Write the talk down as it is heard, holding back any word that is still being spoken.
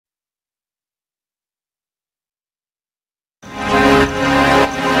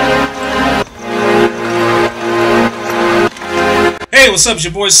Hey, what's up? It's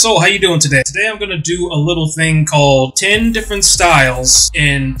your boy Soul. How you doing today? Today I'm gonna do a little thing called 10 different styles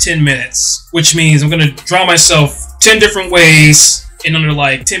in 10 minutes. Which means I'm gonna draw myself 10 different ways in under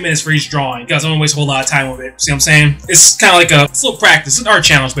like 10 minutes for each drawing. Because I don't waste a whole lot of time with it. See what I'm saying? It's kind of like a little practice. It's an art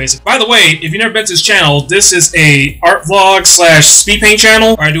challenge, basically. By the way, if you've never been to this channel, this is a art vlog / speed paint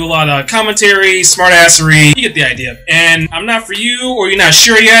channel where I do a lot of commentary, smartassery. You get the idea. And I'm not for you, or you're not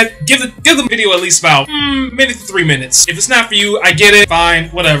sure yet, give the video at least about maybe 3 minutes. If it's not for you, I get it. Fine,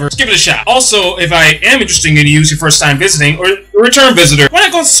 whatever. Just give it a shot. Also, if I am interested in you, it's your first time visiting or a return visitor, why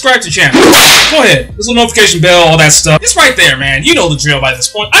not go and subscribe to the channel? Go ahead. There's a notification bell, all that stuff. It's right there, man. You know the drill by this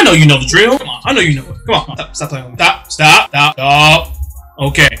point. I know you know the drill. Come on, I know you know it. Come on, stop playing with me. Stop.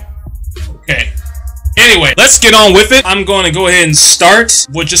 Okay. Anyway, let's get on with it. I'm going to go ahead and start.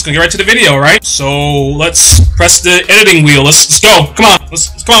 We're just going to get right to the video, right? So let's press the editing wheel. Let's go. Come on.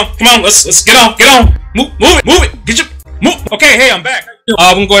 Come on. Let's get on. Move it. Get your move. Okay, hey, I'm back.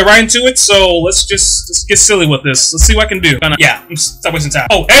 I'm gonna go right into it. So let's get silly with this. Let's see what I can do. Yeah, stop wasting time.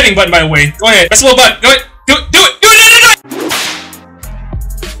 Oh, editing button, by the way. Go ahead. Press the little button. Go ahead. Do it.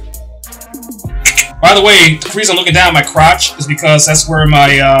 By the way, the reason I'm looking down at my crotch is because that's where my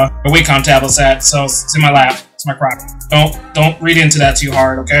Wacom tablet's at. So it's in my lap. It's my crotch. Don't read into that too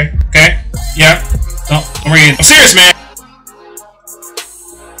hard, okay? Okay? Yeah. Don't read in. I'm serious, man.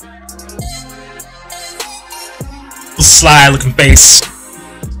 Little sly looking face.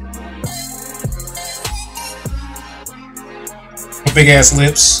 My big ass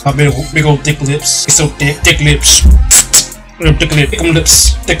lips. My big old dick lips. It's so thick. Dick lips. Dickum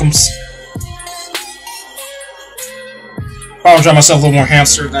lips. Dickums. I'll draw myself a little more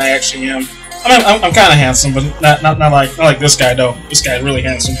hamster than I actually am. I'm kind of handsome, but not like this guy though. This guy's really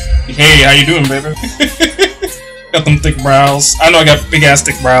handsome. Hey, how you doing, baby? Got them thick brows. I know I got big ass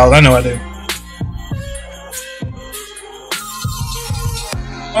thick brows. I know I do.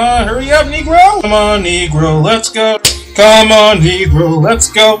 Hurry up, Negro! Come on, Negro, let's go. Come on, Negro,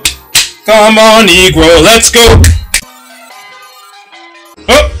 let's go. Come on, Negro, let's go.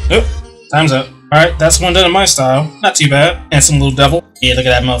 Oh, time's up. Alright, that's one done in my style. Not too bad. Handsome little devil. Yeah, look at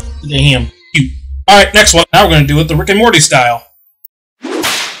that mouth. Look at him. Cute. Alright, next one. Now we're gonna do it the Rick and Morty style.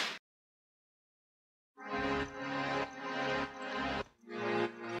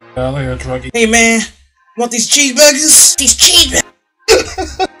 Hey man, want these cheeseburgers? These cheeseburgers!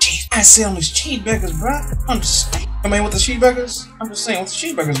 I say on these cheeseburgers, bro. I'm just saying. I mean, with the cheeseburgers? I'm just saying, with the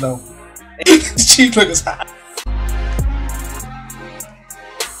cheeseburgers though. The cheeseburgers hot.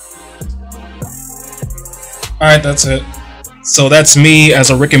 Alright, that's it. So that's me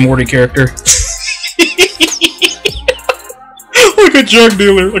as a Rick and Morty character. Like a drug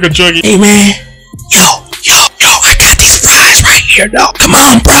dealer, like a druggie. Hey man, yo, I got these fries right here, though. Come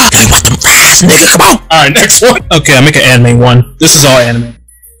on, bro. You want them fries, nigga? Come on. Alright, next one. Okay, I'll make an anime one. This is all anime.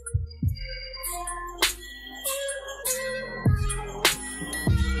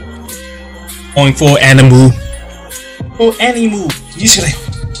 Going full animu. Full animu. You see that?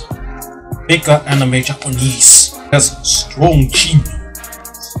 Mecha anime Japanese has strong chin.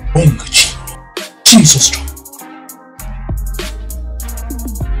 Strong chin. Chin so strong.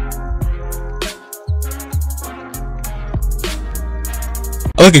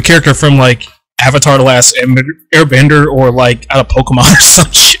 I like a character from like Avatar: The Last Airbender or like out of Pokemon or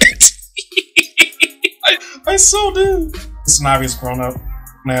some shit. I so do. This Navi's grown up,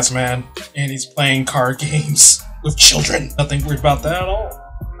 ass man, and he's playing card games with children. Nothing weird about that at all.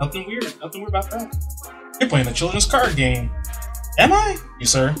 Nothing weird about that. You're playing a children's card game. Am I? You,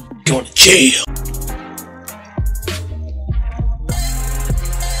 sir. Going to jail.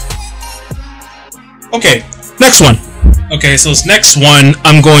 Okay, next one. Okay, so this next one,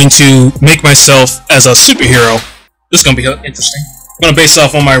 I'm going to make myself as a superhero. This is going to be interesting. I'm going to base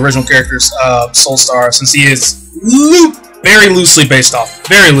off on my original character's Soulstar, since he is very loosely based off.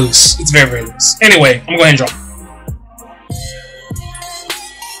 Very loose. It's very loose. Anyway, I'm going to go ahead and draw.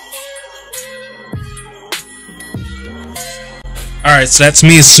 Alright, so that's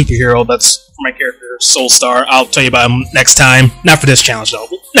me as a superhero. That's for my character, Soulstar. I'll tell you about him next time. Not for this challenge, though.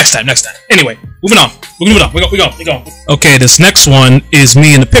 Next time. Anyway, moving on. We go. Okay, this next one is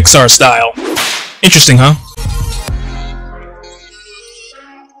me in the Pixar style. Interesting, huh?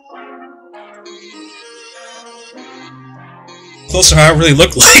 Closer how I really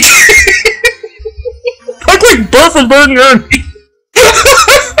look like. I look like Bert from Bert and Ernie.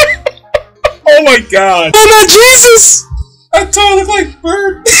 Oh my god. Oh my Jesus! I totally look like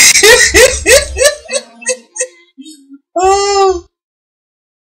Bert. Oh.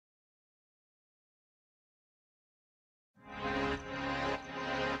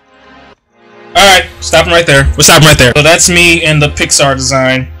 Alright, stopping right there. We're stopping right there. So that's me and the Pixar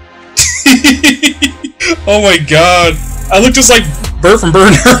design. Oh my god. I look just like Bert from Bert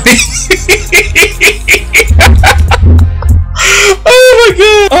and Ernie. Oh my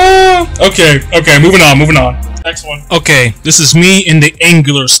god. Okay, moving on. Next one. Okay, this is me in the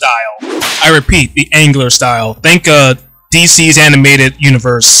angular style. I repeat, the angular style. Think DC's animated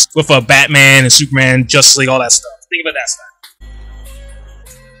universe with Batman and Superman, Justice League, all that stuff. Think about that stuff.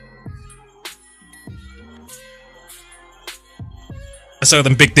 I saw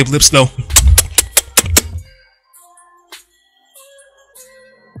them big dip lips though.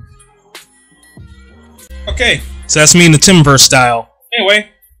 Okay, so that's me in the Timverse style.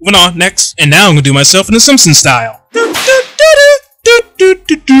 Anyway, moving on, next. And now I'm gonna do myself in the Simpsons style.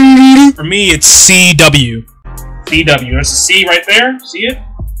 For me, it's CW. CW, there's a C right there, see it?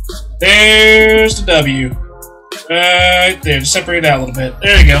 There's the W. Right there, just separate it out a little bit.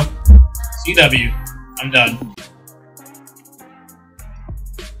 There you go. CW. I'm done.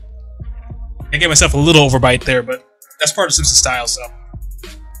 I gave myself a little overbite there, but that's part of Simpsons style, so.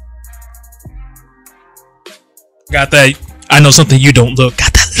 Got that. I know something you don't look.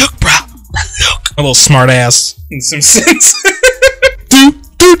 Got that look, bro. That look. A little smart ass in Simpsons.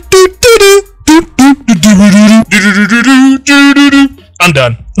 I'm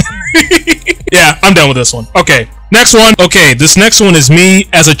done. Yeah, I'm done with this one. Okay, next one. Okay, this next one is me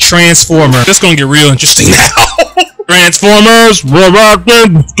as a Transformer. This is gonna get real interesting now. Transformers, reward me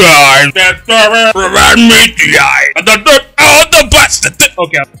the eyes. Transformers, reward me the eyes. Oh, the butts.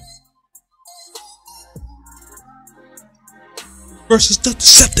 Okay. Versus the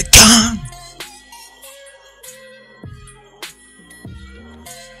Decepticon.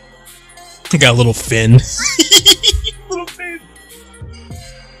 I got a little fin. Little fin.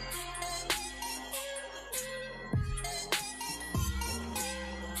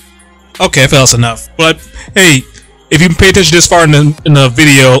 Okay, I feel that's enough. But hey, if you pay attention this far in the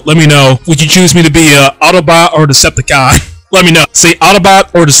video, let me know. Would you choose me to be Autobot or Decepticon? Let me know. Say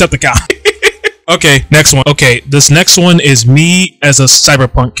Autobot or Decepticon. Okay, next one. Okay, this next one is me as a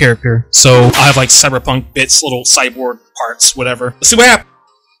cyberpunk character. So I have like cyberpunk bits, little cyborg parts, whatever. Let's see what happens.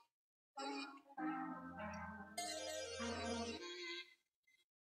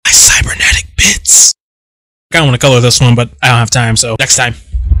 My cybernetic bits. I kinda want to color this one, but I don't have time, so next time.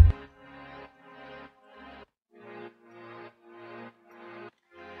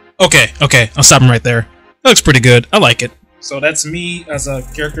 Okay, I'm stopping right there. That looks pretty good. I like it. So that's me as a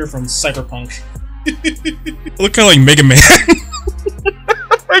character from Cyberpunk. I look kind of like Mega Man.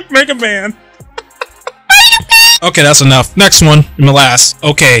 Like Mega Man. Okay, that's enough. Next one, and the last.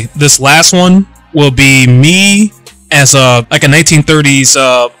 Okay, this last one will be me as like a 1930s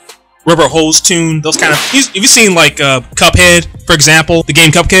rubber hose tune. Those kind of. Have you seen like Cuphead, for example, the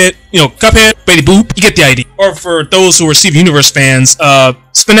game Cuphead? You know, Cuphead, Betty Boop. You get the idea. Or for those who are Steven Universe fans,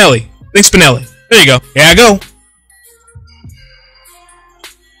 Spinelli. Think Spinelli. There you go. Here I go.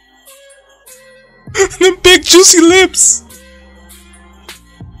 The big juicy lips.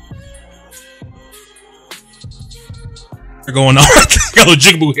 They're going on. Got a little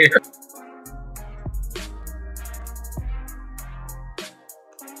jigaboo hair.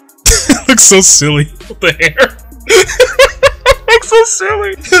 Looks so silly with the hair. Looks so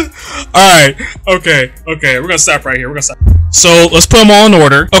silly. Alright, okay, we're gonna stop right here. We're gonna stop. So let's put them all in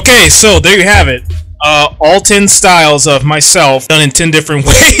order. Okay, so there you have it. All 10 styles of myself done in 10 different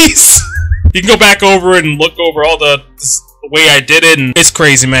ways. You can go back over it and look over all the way I did it, and it's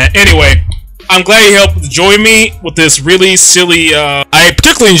crazy, man. Anyway, I'm glad you helped join me with this really silly, I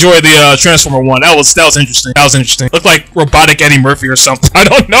particularly enjoyed the Transformer one. That was interesting. That was interesting. Looked like robotic Eddie Murphy or something. I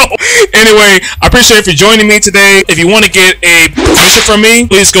don't know. Anyway, I appreciate you joining me today. If you want to get a commission from me,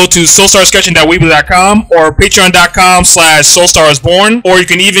 please go to soulstarsketching.weebly.com or patreon.com/soulstarsborn, or you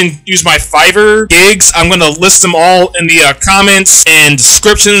can even use my Fiverr gigs. I'm gonna list them all in the comments and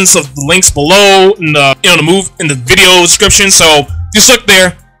descriptions of the links below, in the in the video description. So just look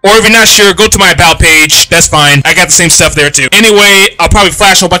there. Or if you're not sure, go to my About page. That's fine. I got the same stuff there too. Anyway, I'll probably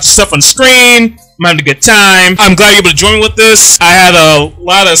flash a whole bunch of stuff on the screen. I'm having a good time. I'm glad you're able to join me with this. I had a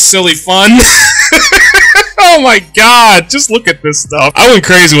lot of silly fun. Oh my god, just look at this stuff. I went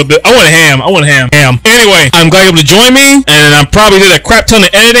crazy with it. I went ham. Anyway, I'm glad you're able to join me, and I probably did a crap ton of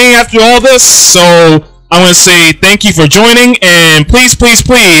editing after all this, so I want to say thank you for joining, and please, please,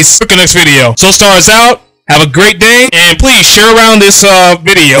 please, click the next video. Soulstar is out. Have a great day, and please share around this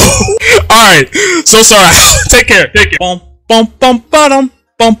video. Alright, Soulstar out. Take care.